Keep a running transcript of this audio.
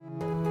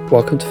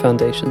Welcome to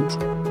Foundations,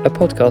 a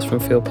podcast from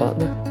Field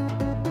Partner.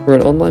 We're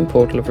an online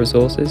portal of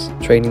resources,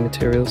 training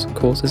materials,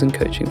 courses and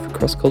coaching for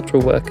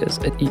cross-cultural workers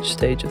at each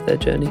stage of their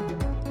journey.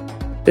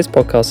 This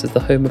podcast is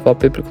the home of our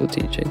biblical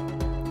teaching,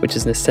 which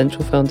is an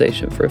essential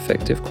foundation for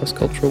effective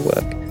cross-cultural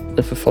work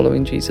and for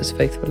following Jesus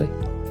faithfully.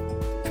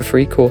 For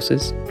free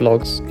courses,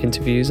 blogs,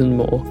 interviews and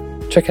more,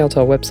 check out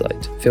our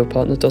website,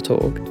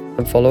 fieldpartner.org,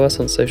 and follow us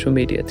on social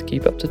media to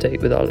keep up to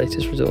date with our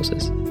latest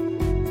resources.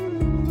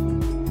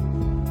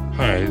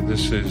 Hi,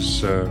 this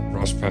is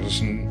Ross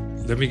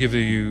Patterson. Let me give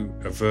you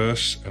a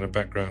verse and a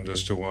background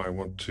as to why I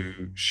want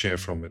to share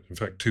from it. In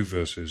fact, two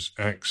verses,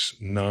 Acts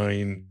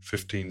 9,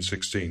 15,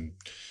 16.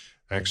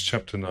 Acts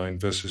chapter 9,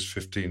 verses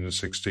 15 and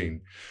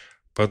 16.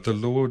 But the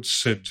Lord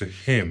said to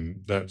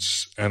him,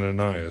 that's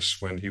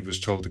Ananias, when he was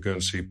told to go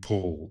and see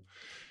Paul,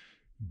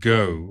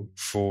 "Go,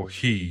 for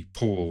he,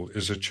 Paul,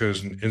 is a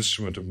chosen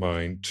instrument of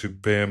mine to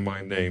bear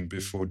my name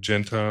before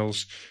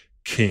Gentiles,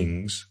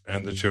 kings,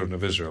 and the children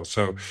of Israel."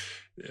 So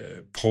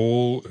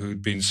Paul,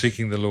 who'd been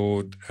seeking the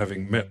Lord,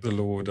 having met the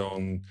Lord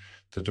on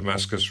the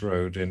Damascus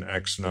Road in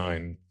Acts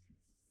 9,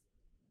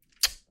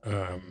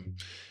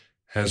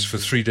 has for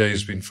 3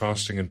 days been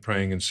fasting and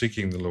praying and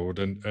seeking the Lord.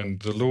 And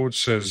the Lord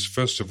says,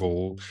 first of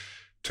all,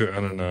 to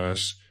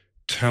Ananias,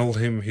 tell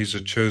him he's a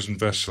chosen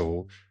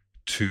vessel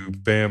to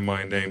bear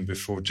my name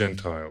before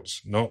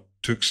Gentiles, not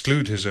to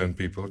exclude his own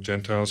people,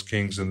 Gentiles,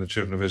 kings, and the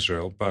children of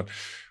Israel, but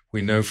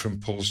we know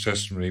from Paul's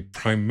testimony,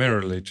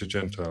 primarily to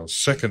Gentiles.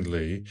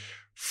 Secondly,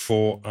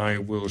 for I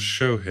will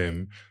show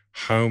him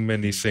how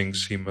many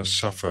things he must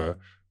suffer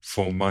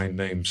for my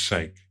name's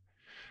sake.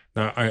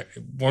 Now, I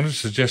want to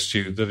suggest to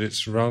you that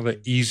it's rather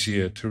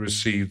easier to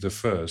receive the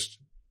first,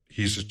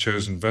 he's a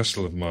chosen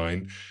vessel of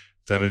mine,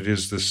 than it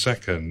is the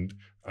second,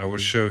 I will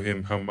show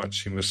him how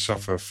much he must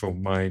suffer for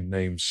my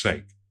name's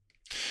sake.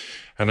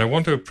 And I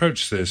want to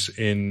approach this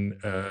in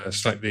a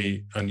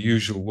slightly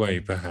unusual way,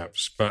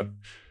 perhaps, but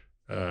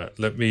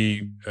let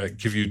me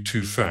give you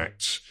two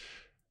facts.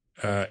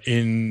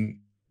 In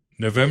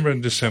November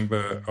and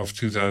December of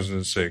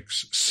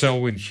 2006,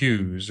 Selwyn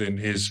Hughes, in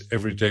his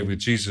Every Day with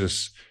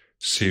Jesus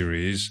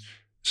series,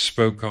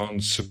 spoke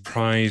on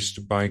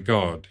Surprised by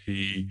God.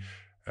 He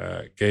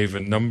gave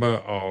a number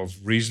of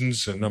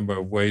reasons, a number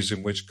of ways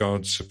in which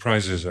God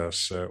surprises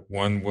us.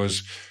 One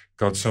was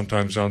God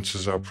sometimes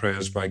answers our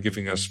prayers by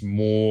giving us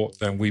more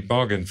than we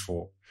bargained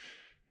for.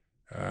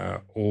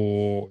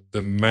 Or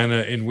the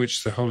manner in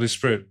which the Holy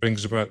Spirit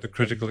brings about the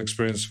critical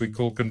experience we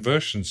call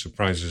conversion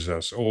surprises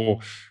us, or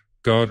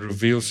God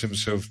reveals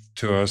himself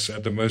to us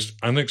at the most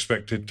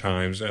unexpected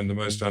times and the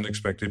most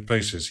unexpected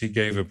places. He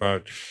gave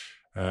about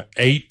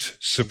 8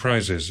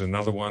 surprises.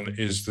 Another one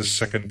is the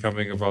second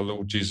coming of our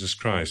Lord Jesus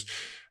Christ.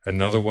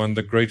 Another one,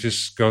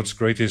 God's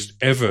greatest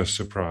ever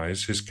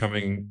surprise, his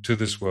coming to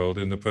this world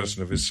in the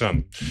person of his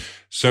Son.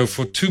 So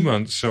for 2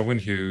 months, Selwyn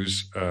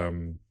Hughes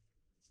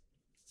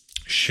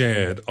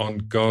shared on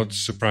God's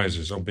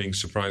surprises, on being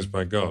surprised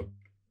by God.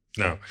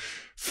 Now,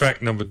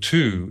 fact number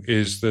 2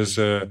 is there's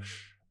a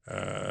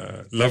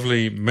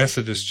lovely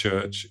Methodist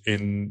church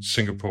in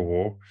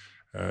Singapore.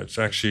 It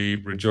actually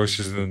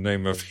rejoices in the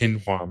name of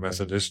Hinhua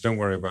Methodist. Don't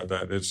worry about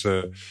that. It's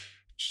a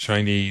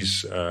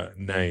Chinese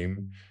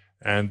name.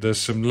 And there's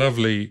some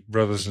lovely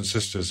brothers and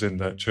sisters in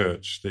that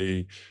church.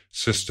 The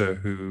sister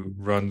who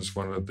runs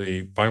one of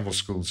the Bible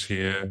schools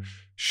here,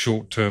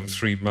 short-term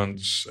 3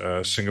 months,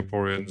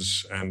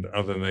 Singaporeans and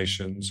other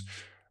nations,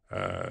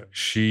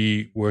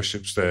 she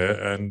worships there.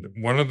 And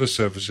one of the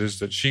services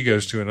that she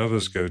goes to and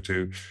others go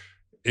to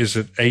is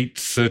at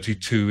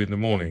 8:32 in the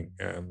morning.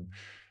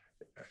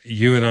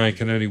 You and I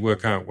can only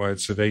work out why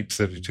it's at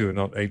 8:32 and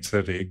not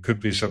 8:30. It could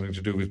be something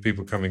to do with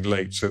people coming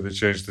late, so they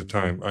changed the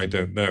time. I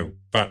don't know.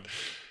 But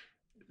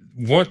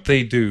what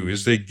they do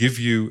is they give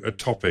you a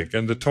topic,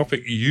 and the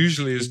topic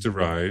usually is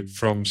derived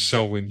from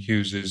Selwyn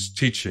Hughes's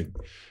teaching.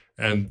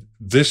 And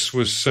this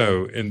was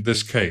so in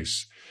this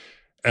case.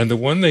 And the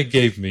one they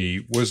gave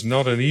me was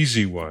not an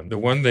easy one. The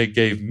one they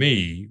gave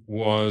me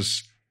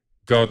was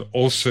God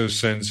also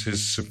sends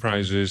his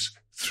surprises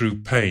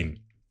through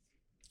pain.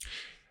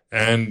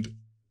 And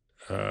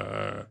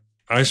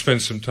I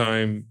spent some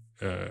time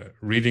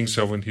reading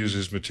Selwyn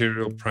Hughes's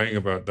material, praying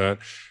about that,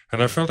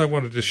 and I felt I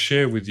wanted to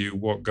share with you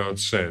what God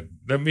said.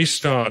 Let me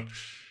start.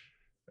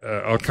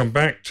 I'll come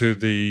back to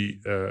the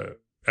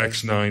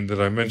Acts 9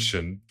 that I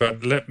mentioned,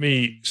 but let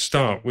me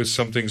start with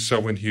something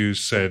Selwyn Hughes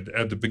said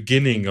at the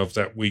beginning of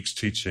that week's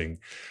teaching.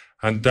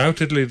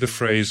 Undoubtedly, the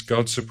phrase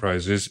God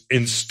surprises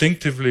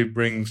instinctively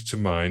brings to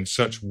mind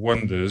such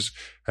wonders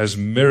as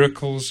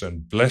miracles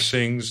and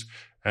blessings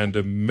and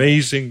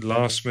amazing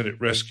last-minute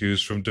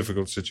rescues from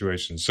difficult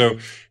situations. So,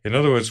 in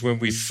other words, when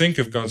we think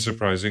of God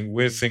surprising,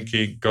 we're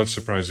thinking God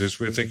surprises,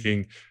 we're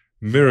thinking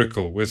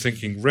miracle, we're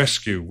thinking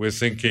rescue, we're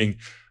thinking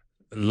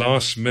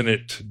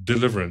last-minute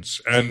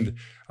deliverance. And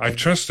I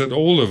trust that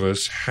all of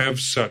us have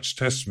such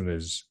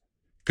testimonies,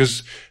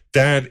 because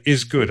Dad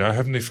is good. Our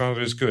Heavenly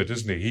Father is good,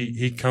 isn't he?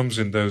 He comes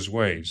in those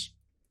ways.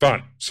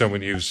 But,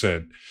 someone you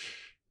said,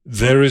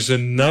 there is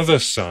another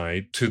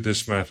side to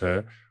this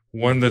matter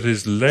one that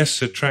is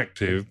less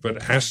attractive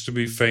but has to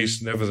be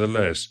faced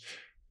nevertheless.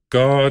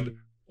 God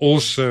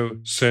also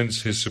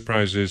sends his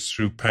surprises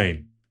through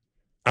pain.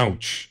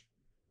 Ouch.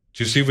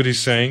 Do you see what he's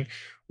saying?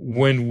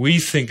 When we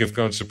think of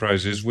God's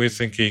surprises, we're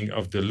thinking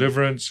of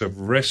deliverance, of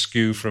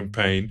rescue from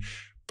pain.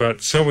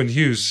 But Selwyn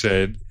Hughes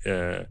said,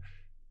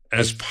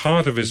 as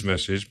part of his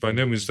message, by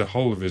no means the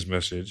whole of his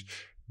message,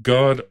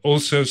 God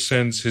also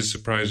sends his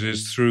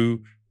surprises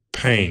through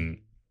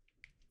pain.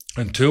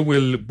 Until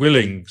we're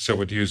willing,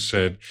 Selwyn Hughes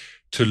said,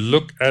 to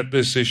look at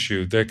this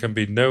issue, there can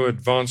be no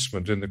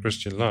advancement in the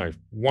Christian life.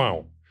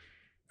 Wow.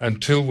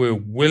 Until we're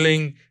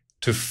willing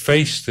to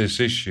face this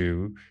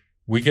issue,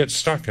 we get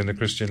stuck in the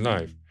Christian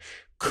life.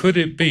 Could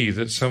it be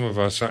that some of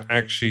us are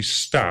actually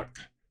stuck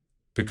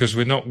because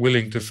we're not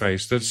willing to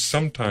face that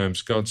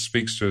sometimes God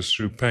speaks to us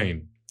through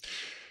pain?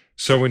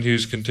 Selwyn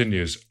Hughes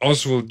continues,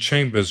 Oswald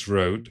Chambers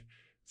wrote,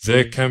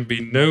 there can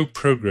be no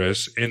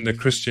progress in the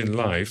Christian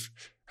life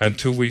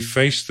until we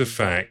face the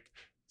fact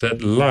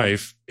that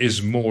life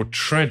is more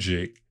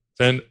tragic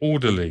than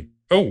orderly.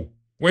 Oh,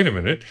 wait a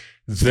minute.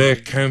 There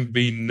can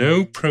be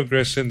no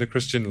progress in the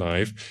Christian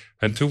life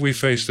until we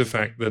face the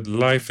fact that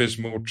life is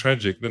more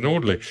tragic than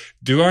orderly.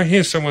 Do I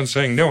hear someone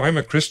saying, no, I'm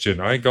a Christian.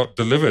 I got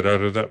delivered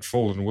out of that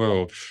fallen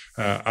world.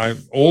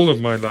 All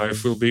of my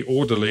life will be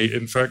orderly,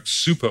 in fact,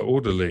 super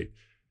orderly.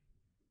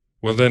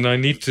 Well, then I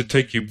need to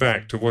take you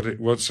back to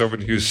what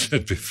Selwyn Hughes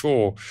said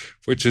before,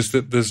 which is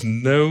that there's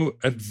no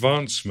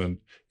advancement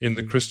in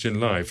the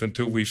Christian life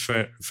until we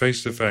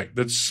face the fact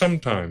that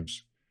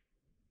sometimes,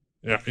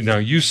 now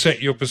you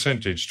set your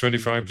percentage,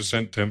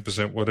 25%,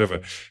 10%,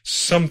 whatever.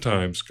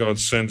 Sometimes God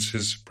sends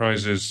his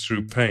surprises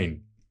through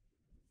pain.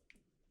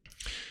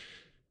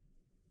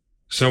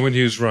 Selwyn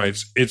Hughes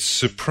writes, it's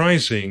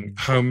surprising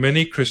how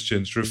many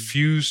Christians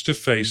refuse to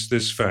face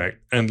this fact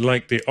and,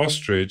 like the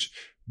ostrich,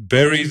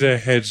 bury their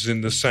heads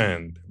in the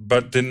sand.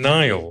 But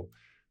denial,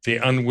 the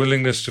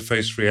unwillingness to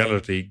face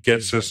reality,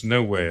 gets us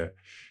nowhere.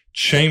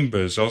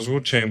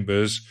 Oswald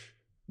Chambers,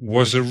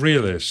 was a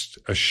realist,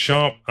 a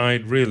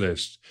sharp-eyed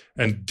realist,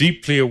 and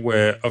deeply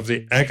aware of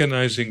the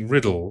agonizing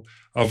riddle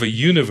of a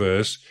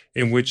universe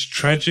in which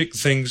tragic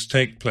things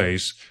take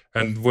place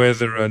and where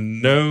there are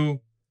no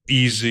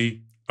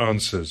easy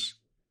answers.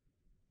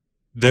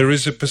 There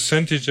is a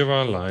percentage of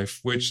our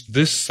life which,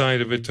 this side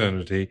of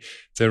eternity,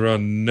 there are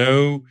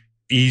no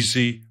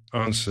easy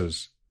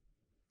answers.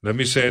 Let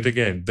me say it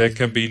again. There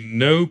can be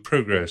no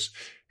progress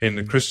in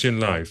the Christian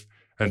life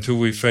until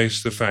we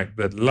face the fact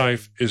that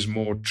life is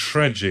more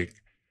tragic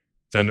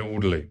than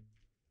orderly.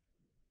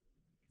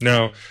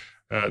 Now,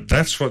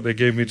 that's what they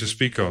gave me to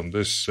speak on,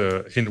 this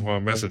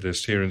Hinghwa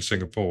Methodist here in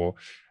Singapore.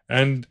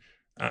 And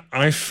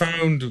I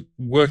found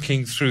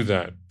working through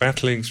that,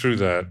 battling through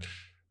that,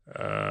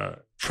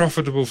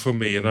 profitable for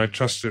me, and I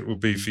trust it will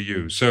be for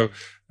you. So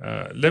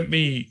let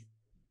me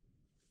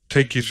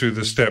take you through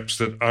the steps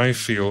that I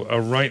feel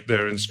are right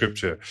there in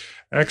Scripture.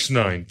 Acts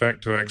 9, back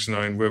to Acts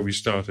 9 where we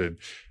started.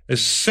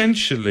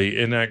 Essentially,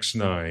 in Acts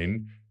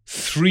 9,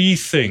 three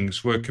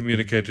things were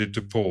communicated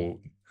to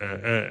Paul.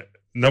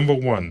 Number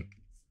one,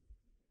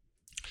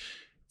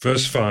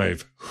 verse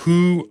 5,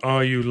 who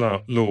are you,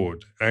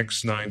 Lord?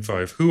 Acts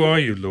 9:5. Who are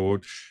you,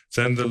 Lord?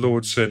 Then the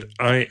Lord said,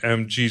 I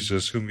am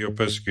Jesus, whom you're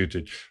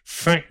persecuted.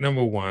 Fact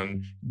number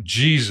one,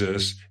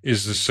 Jesus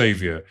is the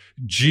Savior.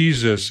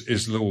 Jesus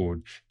is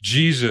Lord.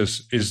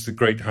 Jesus is the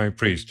great high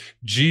priest.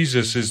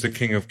 Jesus is the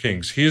King of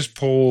Kings. Here's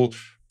Paul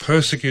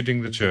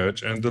persecuting the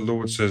church, and the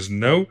Lord says,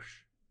 no,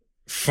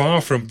 far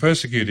from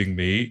persecuting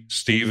me,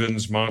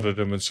 Stephen's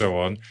martyrdom and so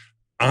on,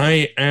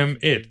 I am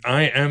it.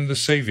 I am the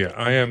Savior.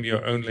 I am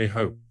your only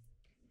hope.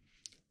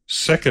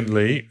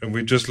 Secondly, and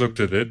we just looked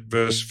at it,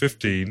 verse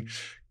 15,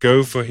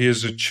 go, for he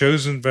is a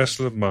chosen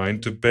vessel of mine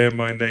to bear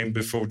my name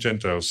before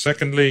Gentiles.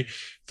 Secondly,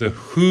 the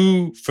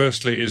who,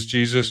 firstly, is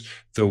Jesus.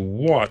 The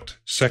what,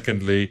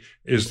 secondly,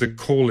 is the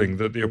calling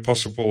that the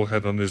Apostle Paul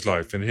had on his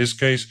life. In his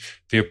case,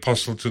 the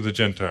apostle to the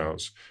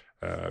Gentiles.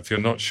 If you're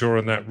not sure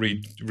on that,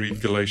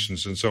 read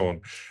Galatians and so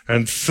on.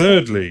 And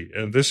thirdly,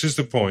 and this is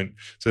the point,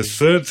 the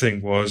third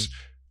thing was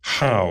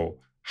how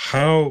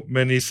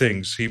many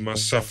things he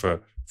must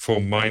suffer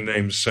for my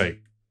name's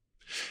sake.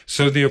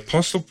 So the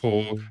Apostle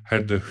Paul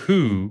had the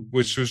who,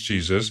 which was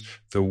Jesus,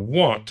 the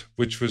what,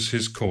 which was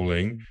his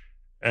calling,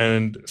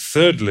 and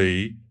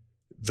thirdly,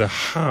 the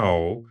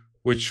how,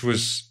 which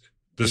was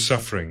the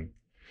suffering.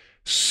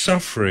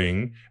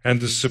 Suffering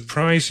and the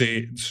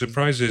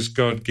surprises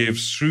God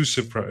gives through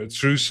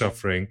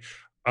suffering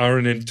are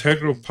an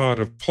integral part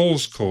of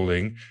Paul's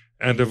calling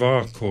and of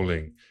our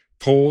calling.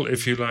 Paul,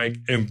 if you like,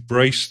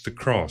 embraced the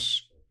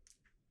cross.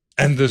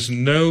 And there's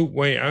no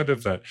way out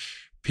of that.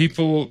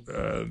 People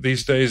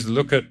these days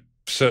look at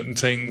certain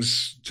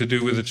things to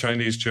do with the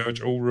Chinese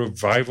church, oh,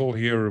 revival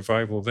here,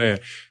 revival there.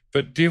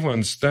 But dear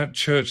ones, that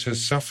church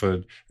has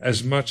suffered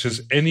as much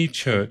as any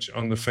church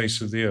on the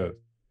face of the earth.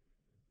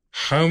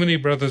 How many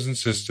brothers and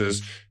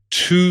sisters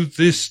to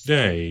this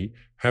day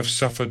have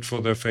suffered for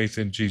their faith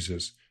in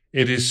Jesus?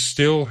 It is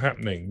still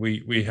happening.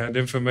 We had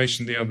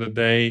information the other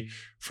day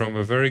from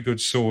a very good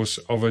source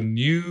of a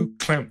new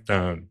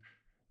clampdown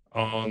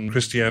on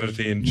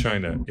Christianity in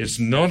China. It's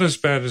not as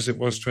bad as it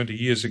was 20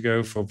 years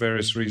ago for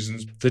various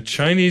reasons. The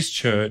Chinese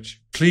church,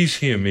 please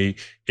hear me,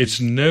 it's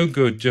no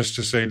good just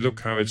to say, look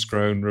how it's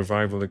grown,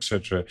 revival,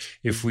 etc.,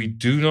 if we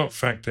do not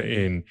factor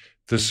in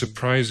the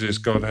surprises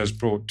God has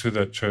brought to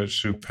that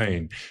church through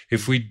pain.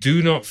 If we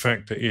do not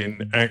factor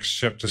in Acts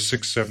chapter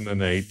 6, 7,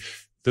 and 8,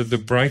 that the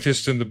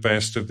brightest and the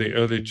best of the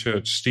early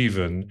church,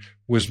 Stephen,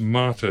 was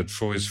martyred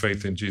for his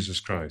faith in Jesus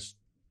Christ.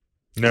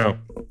 Now,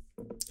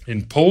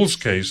 in Paul's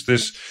case,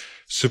 this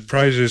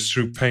surprises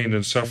through pain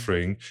and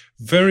suffering.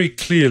 Very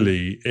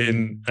clearly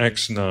in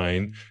Acts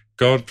 9,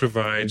 God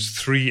provides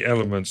three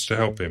elements to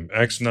help him.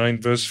 Acts 9,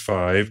 verse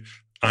 5,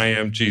 I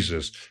am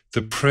Jesus,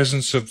 the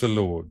presence of the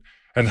Lord.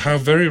 And how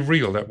very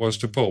real that was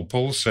to Paul.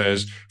 Paul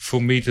says, for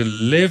me to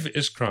live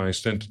is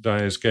Christ and to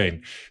die is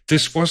gain.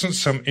 This wasn't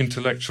some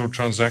intellectual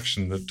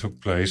transaction that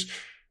took place.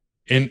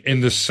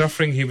 In the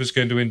suffering he was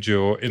going to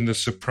endure, in the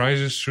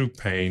surprises through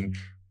pain,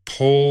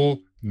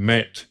 Paul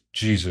met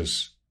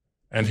Jesus,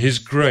 and his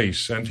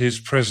grace and his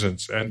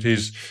presence and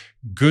his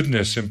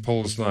goodness in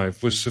Paul's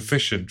life was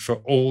sufficient for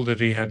all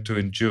that he had to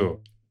endure.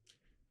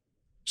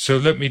 So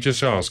let me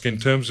just ask, in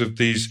terms of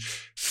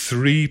these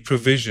three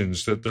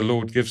provisions that the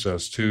Lord gives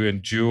us to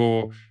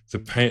endure the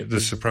pain,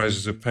 the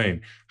surprises of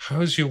pain,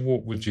 how is your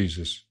walk with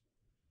Jesus?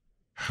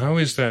 How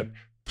is that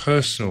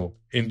personal,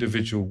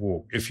 individual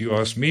walk? If you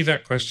ask me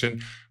that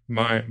question,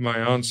 my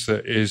answer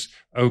is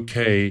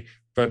okay.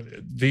 But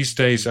these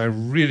days, I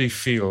really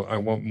feel I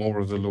want more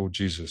of the Lord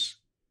Jesus.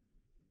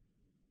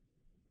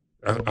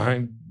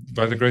 I'm,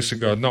 by the grace of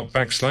God, not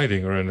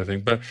backsliding or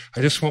anything, but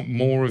I just want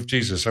more of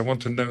Jesus. I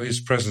want to know his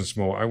presence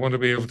more. I want to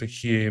be able to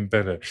hear him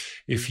better.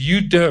 If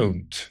you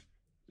don't,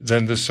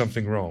 then there's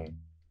something wrong.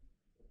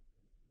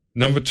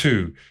 Number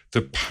two,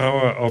 the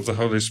power of the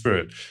Holy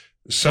Spirit.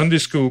 Sunday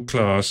school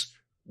class,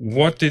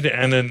 what did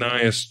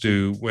Ananias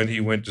do when he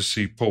went to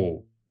see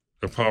Paul,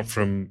 apart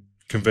from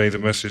convey the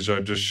message I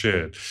just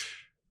shared?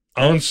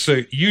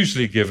 Answer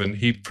usually given,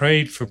 he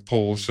prayed for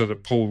Paul so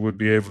that Paul would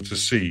be able to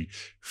see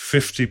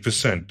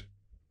 50%.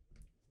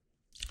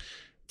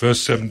 Verse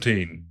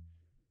 17,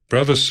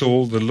 Brother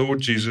Saul, the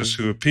Lord Jesus,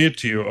 who appeared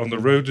to you on the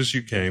road as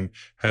you came,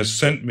 has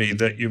sent me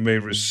that you may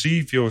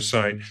receive your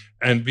sight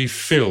and be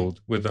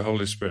filled with the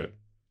Holy Spirit.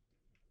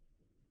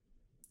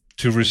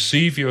 To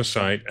receive your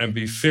sight and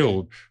be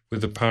filled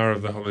with the power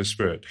of the Holy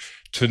Spirit.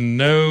 To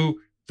know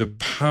the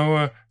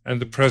power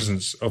and the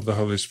presence of the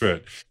Holy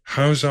Spirit.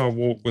 How's our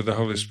walk with the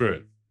Holy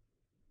Spirit?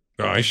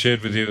 Well, I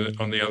shared with you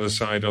on the other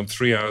side, on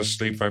 3 hours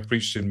sleep, I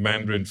preached in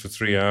Mandarin for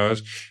 3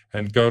 hours,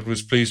 and God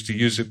was pleased to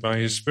use it by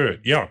his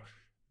Spirit. Yeah,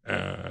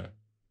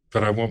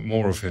 but I want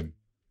more of him.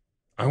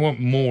 I want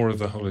more of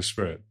the Holy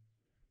Spirit.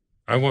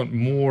 I want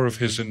more of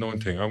his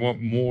anointing. I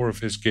want more of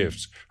his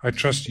gifts. I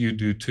trust you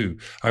do too.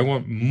 I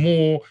want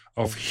more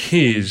of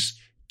his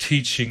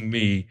teaching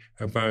me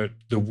about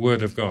the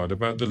Word of God,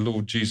 about the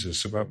Lord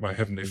Jesus, about my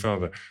Heavenly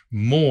Father.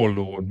 More,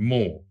 Lord,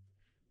 more.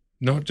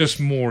 Not just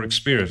more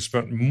experience,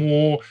 but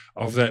more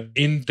of that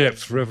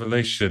in-depth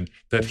revelation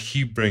that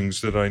he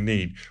brings that I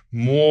need.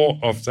 More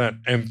of that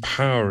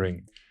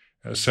empowering.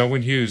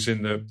 Selwyn Hughes,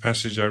 in the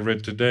passage I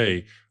read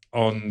today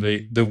on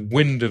the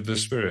wind of the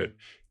Spirit,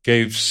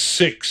 gave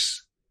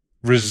 6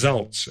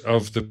 results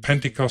of the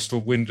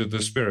Pentecostal wind of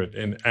the Spirit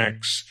in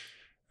Acts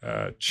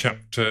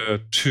chapter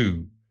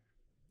 2.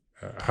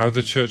 How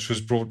the church was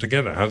brought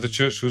together, how the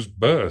church was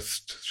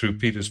birthed through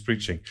Peter's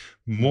preaching.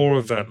 More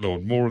of that,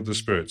 Lord, more of the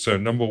Spirit. So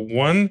number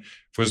 1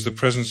 was the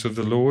presence of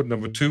the Lord.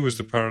 Number 2 was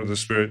the power of the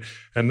Spirit.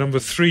 And number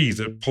 3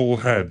 that Paul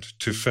had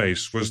to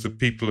face was the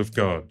people of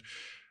God.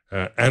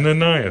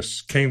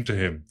 Ananias came to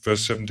him,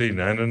 verse 17.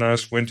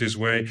 Ananias went his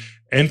way,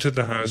 entered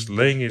the house,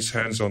 laying his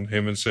hands on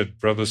him and said,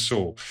 Brother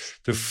Saul.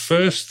 The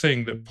first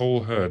thing that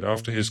Paul heard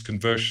after his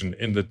conversion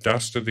in the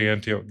dust of the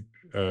Antioch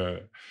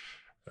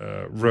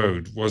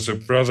road was a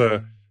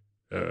brother,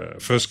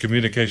 first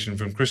communication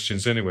from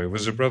Christians anyway,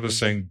 was a brother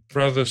saying,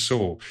 Brother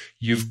Saul,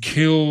 you've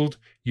killed,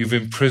 you've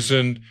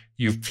imprisoned,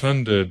 you've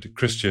plundered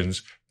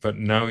Christians, but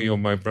now you're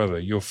my brother,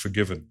 you're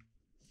forgiven.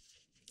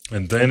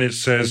 And then it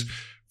says,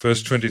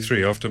 verse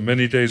 23, after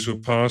many days were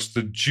passed,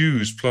 the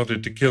Jews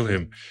plotted to kill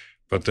him,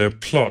 but their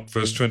plot,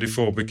 verse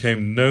 24,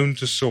 became known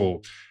to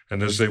Saul,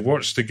 and as they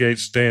watched the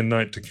gates day and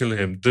night to kill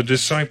him, the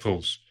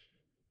disciples,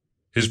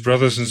 his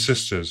brothers and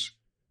sisters,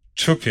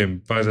 took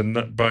him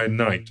by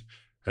night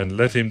and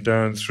let him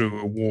down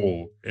through a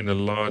wall in a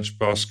large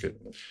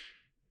basket.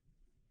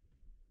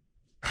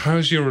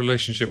 How's your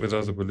relationship with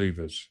other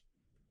believers?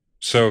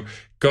 So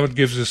God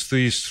gives us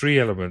these 3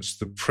 elements,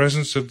 the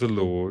presence of the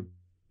Lord,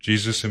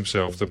 Jesus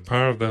himself, the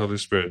power of the Holy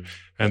Spirit,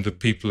 and the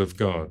people of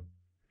God.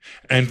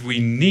 And we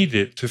need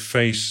it to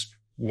face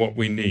what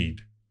we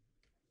need.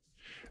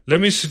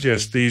 Let me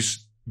suggest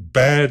these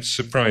bad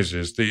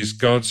surprises, these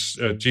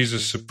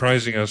Jesus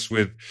surprising us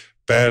with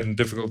bad and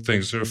difficult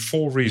things. There are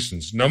 4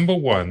 reasons. Number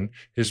 1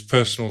 is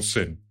personal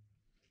sin.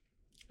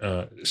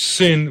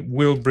 Sin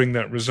will bring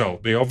that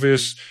result. The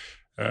obvious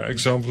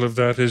example of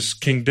that is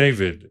King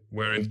David,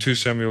 where in 2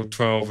 Samuel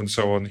 12 and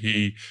so on,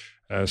 he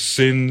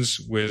sins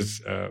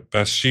with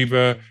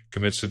Bathsheba,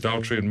 commits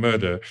adultery and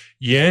murder.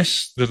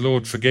 Yes, the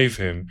Lord forgave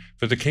him,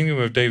 but the kingdom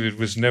of David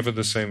was never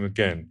the same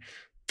again.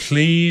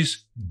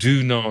 Please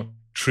do not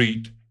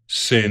treat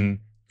sin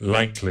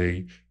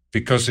lightly,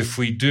 because if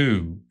we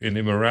do, in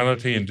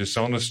immorality and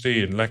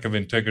dishonesty and lack of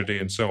integrity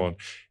and so on,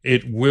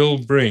 it will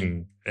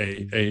bring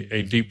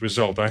a deep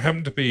result. I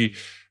happened to be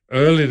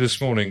early this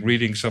morning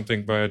reading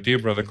something by a dear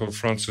brother called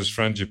Francis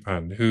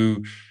Frangipan,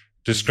 who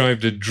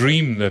described a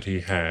dream that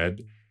he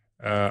had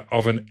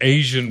of an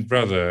Asian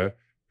brother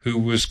who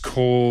was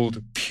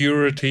called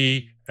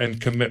Purity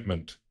and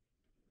Commitment.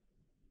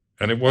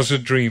 And it was a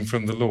dream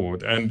from the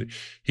Lord. And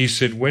he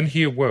said when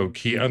he awoke,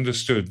 he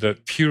understood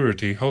that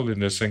purity,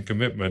 holiness, and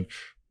commitment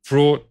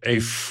brought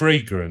a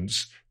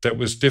fragrance that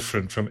was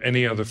different from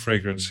any other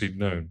fragrance he'd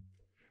known.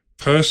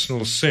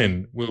 Personal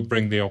sin will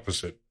bring the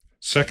opposite.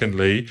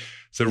 Secondly,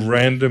 the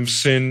random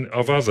sin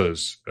of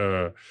others.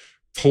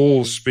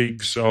 Paul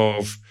speaks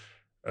of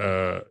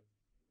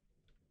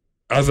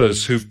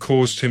others who've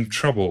caused him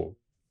trouble,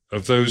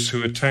 of those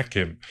who attack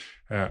him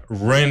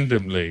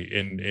randomly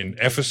in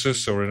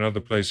Ephesus or in other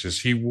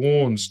places. He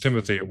warns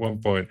Timothy at one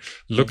point,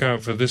 look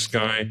out for this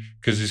guy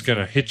because he's going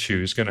to hit you,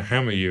 he's going to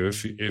hammer you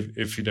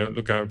if you don't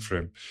look out for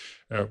him.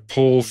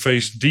 Paul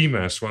faced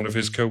Demas, one of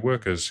his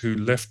co-workers, who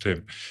left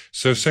him.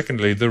 So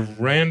secondly, the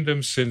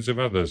random sins of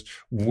others,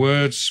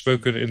 words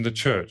spoken in the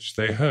church,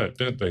 they hurt,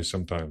 don't they,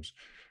 sometimes?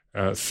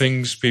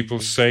 Things people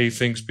say,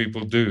 things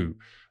people do.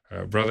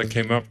 A brother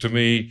came up to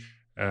me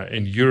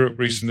in Europe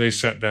recently,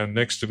 sat down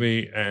next to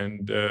me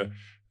and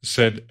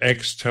said,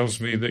 X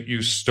tells me that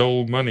you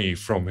stole money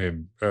from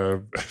him.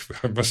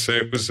 I must say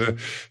it was a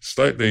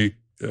slightly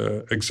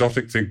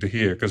exotic thing to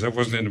hear, because I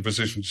wasn't in a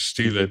position to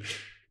steal it.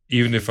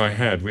 Even if I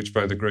had, which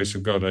by the grace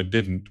of God I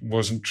didn't,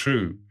 wasn't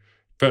true.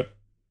 But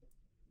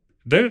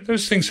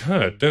those things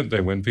hurt, don't they,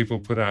 when people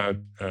put out,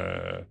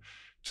 to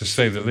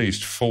say the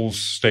least, false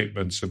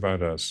statements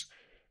about us.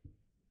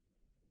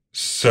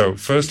 So,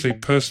 firstly,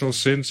 personal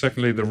sin.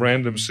 Secondly, the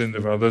random sin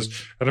of others.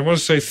 And I want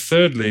to say,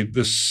 thirdly,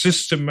 the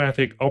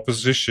systematic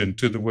opposition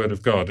to the Word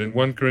of God. In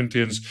 1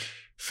 Corinthians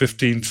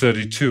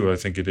 15:32, I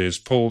think it is,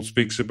 Paul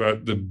speaks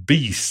about the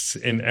beasts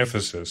in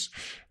Ephesus.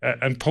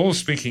 And Paul's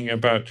speaking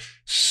about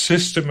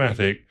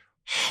systematic,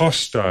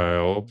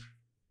 hostile,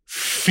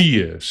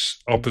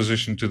 fierce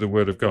opposition to the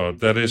Word of God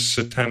that is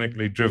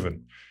satanically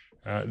driven.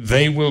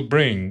 They will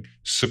bring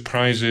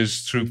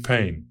surprises through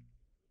pain.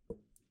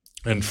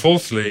 And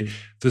fourthly,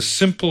 the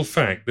simple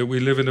fact that we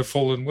live in a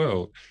fallen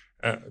world.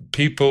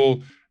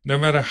 People, no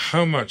matter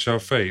how much our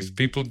faith,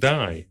 people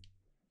die.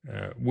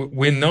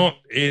 We're not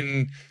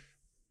in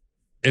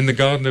the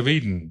Garden of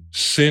Eden.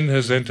 Sin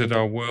has entered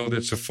our world.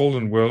 It's a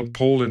fallen world.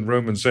 Paul in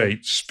Romans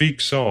 8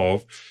 speaks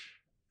of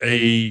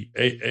a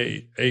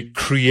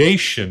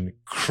creation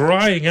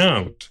crying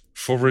out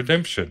for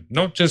redemption.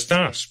 Not just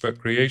us, but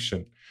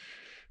creation.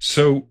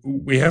 So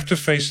we have to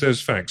face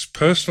those facts.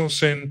 Personal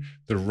sin,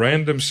 the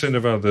random sin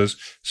of others,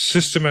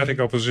 systematic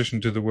opposition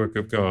to the work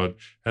of God,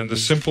 and the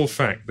simple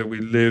fact that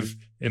we live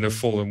in a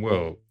fallen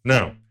world.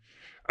 Now,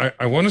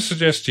 I want to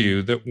suggest to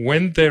you that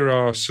when there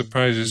are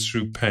surprises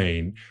through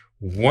pain,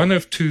 one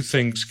of two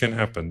things can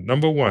happen.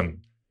 Number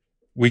one,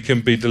 we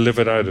can be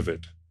delivered out of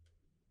it.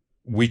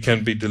 We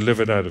can be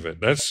delivered out of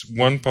it. That's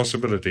one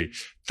possibility.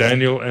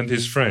 Daniel and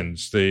his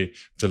friends, the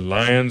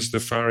lions, the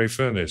fiery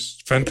furnace.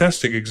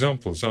 Fantastic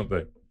examples, aren't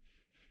they?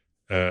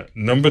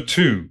 Number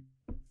two,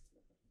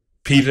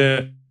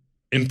 Peter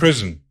in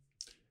prison.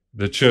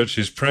 The church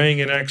is praying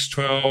in Acts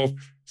 12.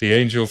 The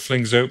angel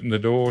flings open the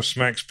door,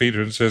 smacks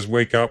Peter and says,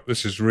 wake up,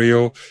 this is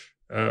real.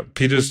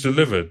 Peter's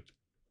delivered.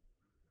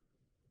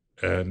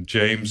 And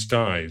James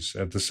dies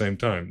at the same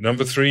time.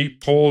 Number three,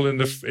 Paul in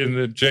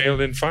the jail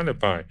in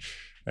Philippi,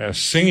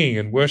 singing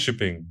and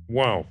worshiping.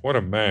 Wow, what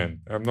a man.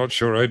 I'm not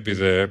sure I'd be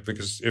there,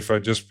 because if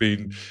I'd just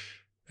been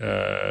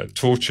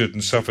tortured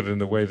and suffered in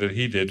the way that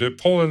he did. But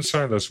Paul and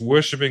Silas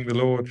worshiping the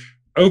Lord,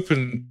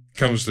 open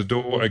comes the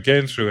door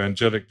again through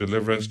angelic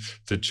deliverance.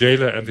 The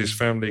jailer and his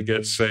family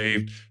get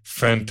saved.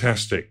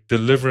 Fantastic.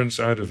 Deliverance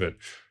out of it.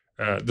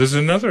 There's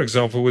another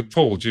example with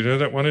Paul. Do you know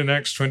that one in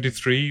Acts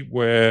 23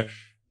 where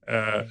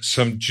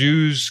some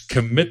Jews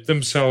commit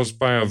themselves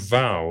by a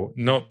vow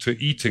not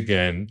to eat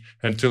again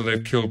until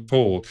they've killed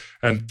Paul.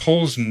 And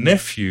Paul's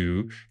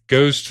nephew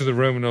goes to the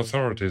Roman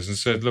authorities and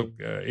said, look,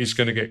 he's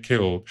going to get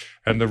killed.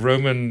 And the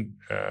Roman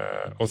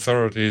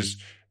authorities,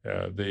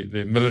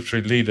 the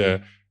military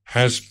leader,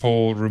 has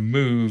Paul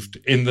removed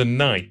in the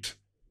night.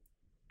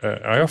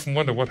 I often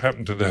wonder what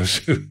happened to those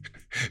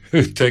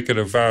who've taken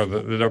a vow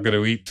that they're not going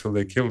to eat till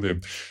they killed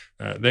him.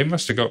 They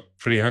must have got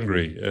pretty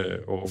hungry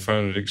or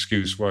found an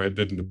excuse why it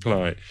didn't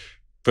apply.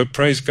 But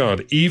praise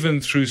God,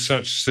 even through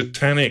such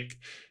satanic,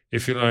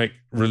 if you like,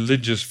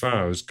 religious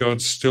vows,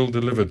 God still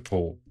delivered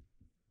Paul.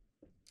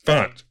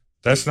 But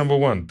that's number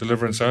one,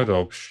 deliverance out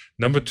of.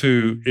 Number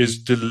two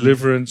is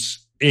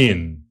deliverance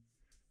in.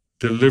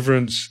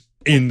 Deliverance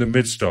in the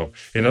midst of.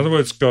 In other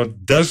words,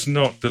 God does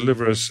not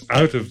deliver us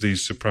out of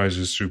these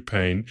surprises through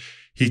pain.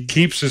 He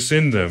keeps us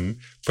in them,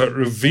 but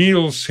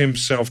reveals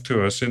himself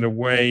to us in a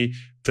way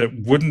that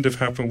wouldn't have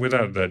happened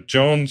without that.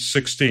 John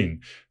 16,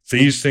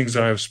 these things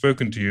I have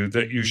spoken to you,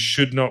 that you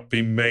should not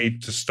be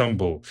made to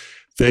stumble.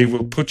 They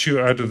will put you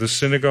out of the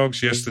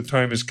synagogues. Yes, the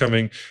time is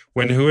coming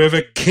when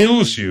whoever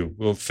kills you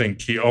will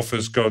think he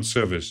offers God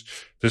service.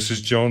 This is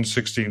John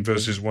 16,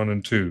 verses 1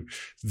 and 2.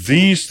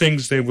 These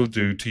things they will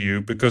do to you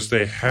because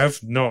they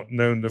have not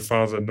known the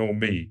Father nor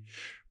me.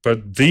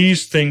 But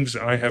these things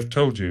I have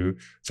told you,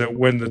 that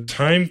when the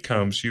time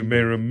comes, you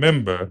may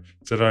remember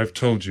that I've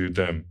told you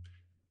them.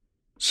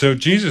 So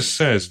Jesus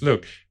says,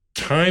 look,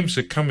 times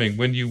are coming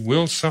when you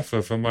will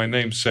suffer for my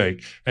name's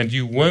sake, and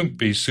you won't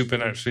be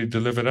supernaturally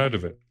delivered out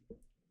of it.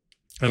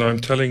 And I'm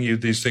telling you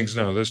these things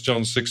now. That's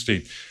John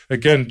 16.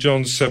 Again,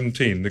 John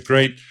 17, the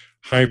great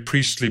high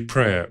priestly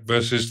prayer,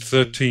 verses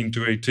 13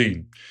 to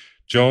 18.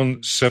 John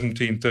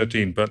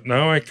 17:13. But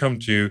now I come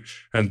to you,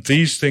 and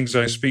these things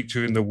I speak to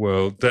you in the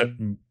world, that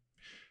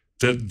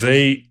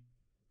they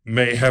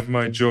may have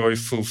my joy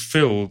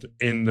fulfilled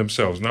in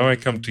themselves. Now I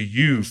come to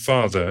you,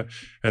 Father,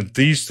 and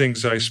these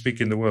things I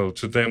speak in the world,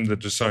 to them, the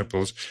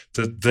disciples,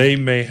 that they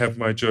may have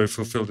my joy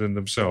fulfilled in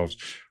themselves.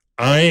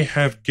 I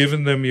have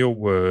given them your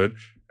word,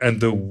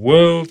 and the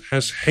world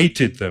has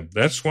hated them.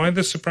 That's why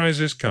the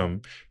surprises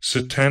come,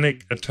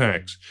 satanic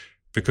attacks,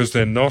 because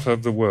they're not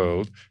of the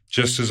world,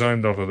 just as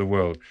I'm not of the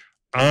world.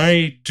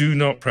 I do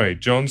not pray,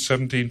 John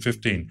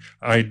 17:15,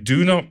 I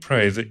do not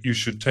pray that you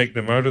should take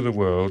them out of the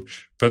world,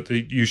 but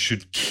that you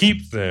should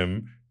keep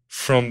them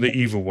from the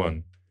evil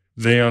one.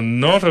 They are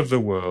not of the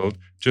world,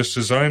 just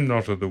as I'm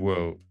not of the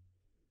world.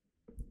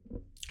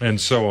 And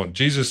so on.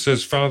 Jesus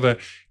says, Father,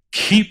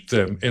 keep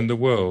them in the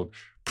world,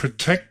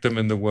 protect them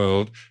in the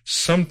world,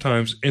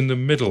 sometimes in the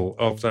middle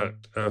of that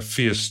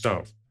fierce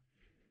stuff.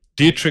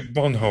 Dietrich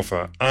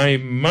Bonhoeffer, I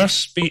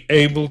must be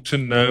able to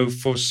know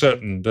for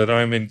certain that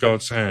I'm in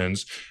God's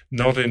hands,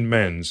 not in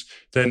men's.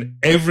 Then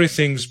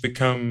everything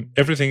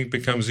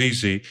becomes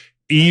easy,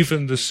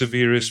 even the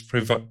severest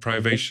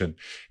privation.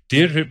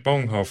 Dietrich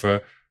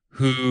Bonhoeffer,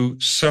 who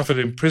suffered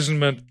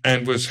imprisonment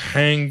and was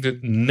hanged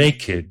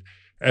naked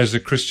as a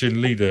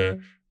Christian leader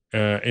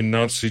in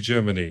Nazi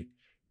Germany.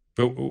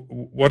 But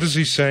what does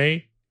he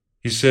say?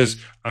 He says,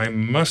 I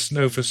must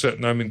know for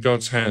certain I'm in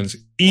God's hands,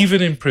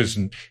 even in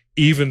prison,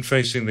 even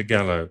facing the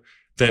gallows.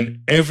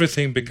 Then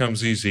everything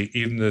becomes easy,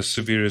 even the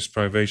severest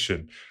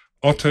privation.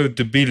 Otto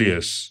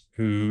Dibelius,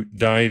 who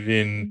died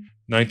in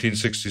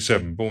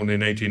 1967, born in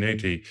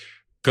 1880,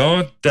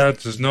 God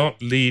does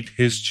not lead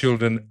his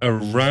children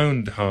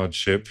around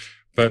hardship,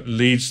 but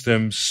leads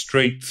them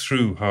straight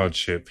through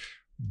hardship.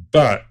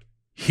 But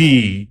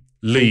he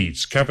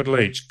leads, capital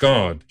H,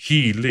 God,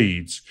 he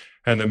leads.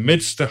 And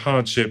amidst the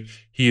hardship,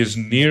 he is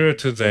nearer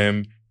to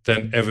them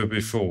than ever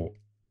before.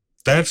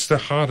 That's the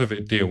heart of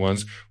it, dear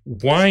ones.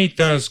 Why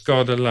does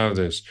God allow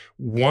this?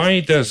 Why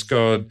does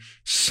God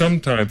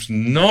sometimes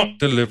not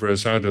deliver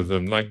us out of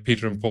them, like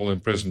Peter and Paul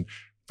in prison,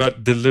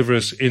 but deliver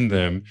us in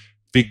them?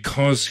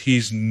 Because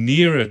he's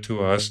nearer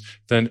to us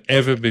than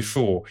ever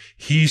before.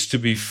 He's to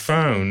be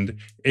found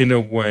in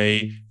a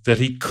way that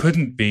he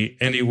couldn't be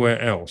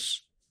anywhere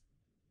else.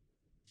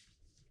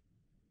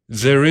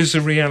 There is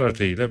a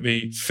reality. Let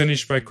me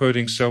finish by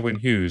quoting Selwyn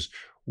Hughes.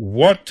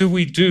 What do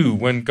we do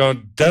when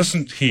God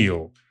doesn't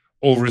heal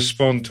or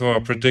respond to our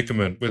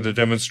predicament with a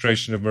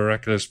demonstration of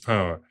miraculous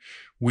power?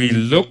 We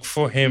look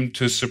for him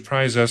to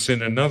surprise us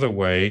in another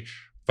way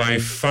by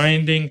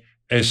finding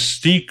a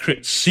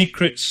secret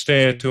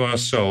stair to our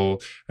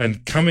soul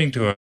and coming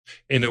to us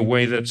in a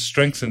way that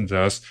strengthens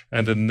us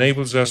and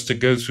enables us to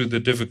go through the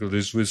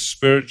difficulties with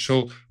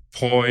spiritual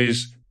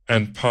poise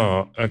and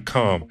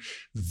calm.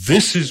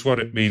 This is what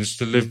it means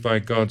to live by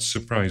God's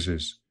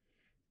surprises.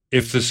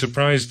 If the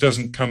surprise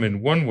doesn't come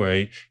in one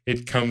way,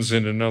 it comes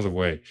in another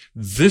way.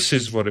 This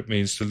is what it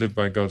means to live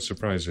by God's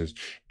surprises.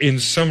 In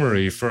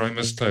summary, for I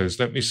must close,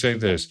 let me say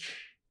this.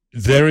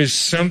 There is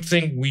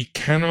something we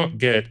cannot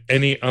get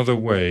any other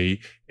way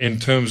in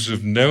terms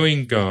of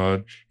knowing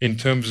God, in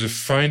terms of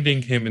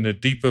finding him in a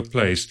deeper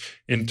place,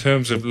 in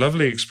terms of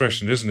lovely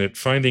expression, isn't it?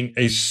 Finding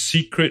a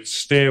secret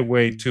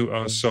stairway to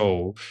our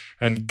soul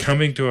and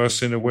coming to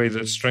us in a way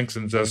that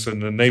strengthens us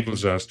and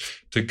enables us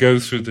to go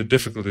through the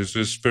difficulties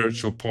with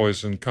spiritual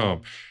poise and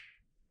calm.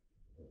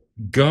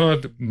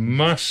 God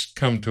must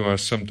come to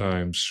us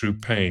sometimes through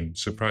pain,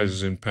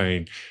 surprises in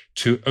pain,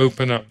 to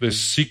open up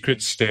this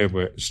secret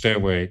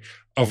stairway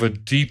of a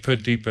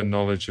deeper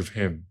knowledge of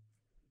him.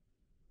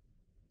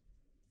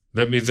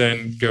 Let me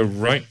then go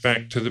right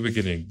back to the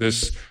beginning.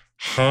 This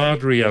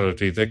hard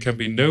reality, there can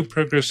be no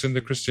progress in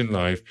the Christian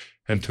life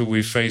until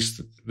we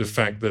face the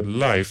fact that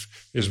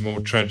life is more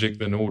tragic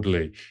than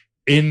orderly.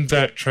 In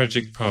that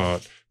tragic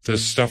part,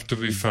 there's stuff to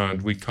be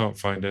found we can't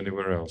find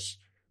anywhere else.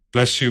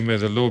 Bless you. May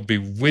the Lord be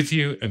with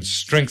you and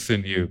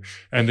strengthen you,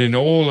 and in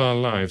all our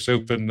lives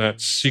open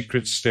that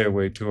secret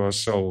stairway to our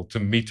soul to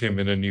meet him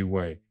in a new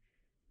way.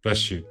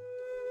 Bless you.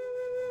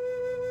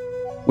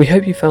 We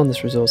hope you found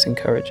this resource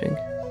encouraging.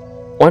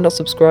 Why not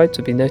subscribe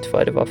to be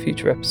notified of our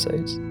future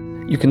episodes?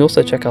 You can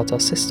also check out our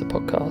sister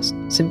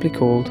podcast, simply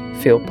called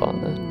Field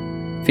Partner,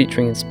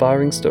 featuring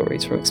inspiring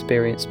stories from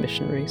experienced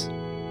missionaries.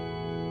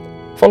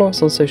 Follow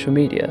us on social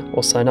media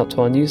or sign up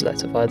to our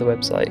newsletter via the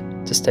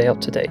website to stay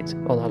up to date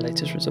on our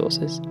latest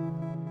resources.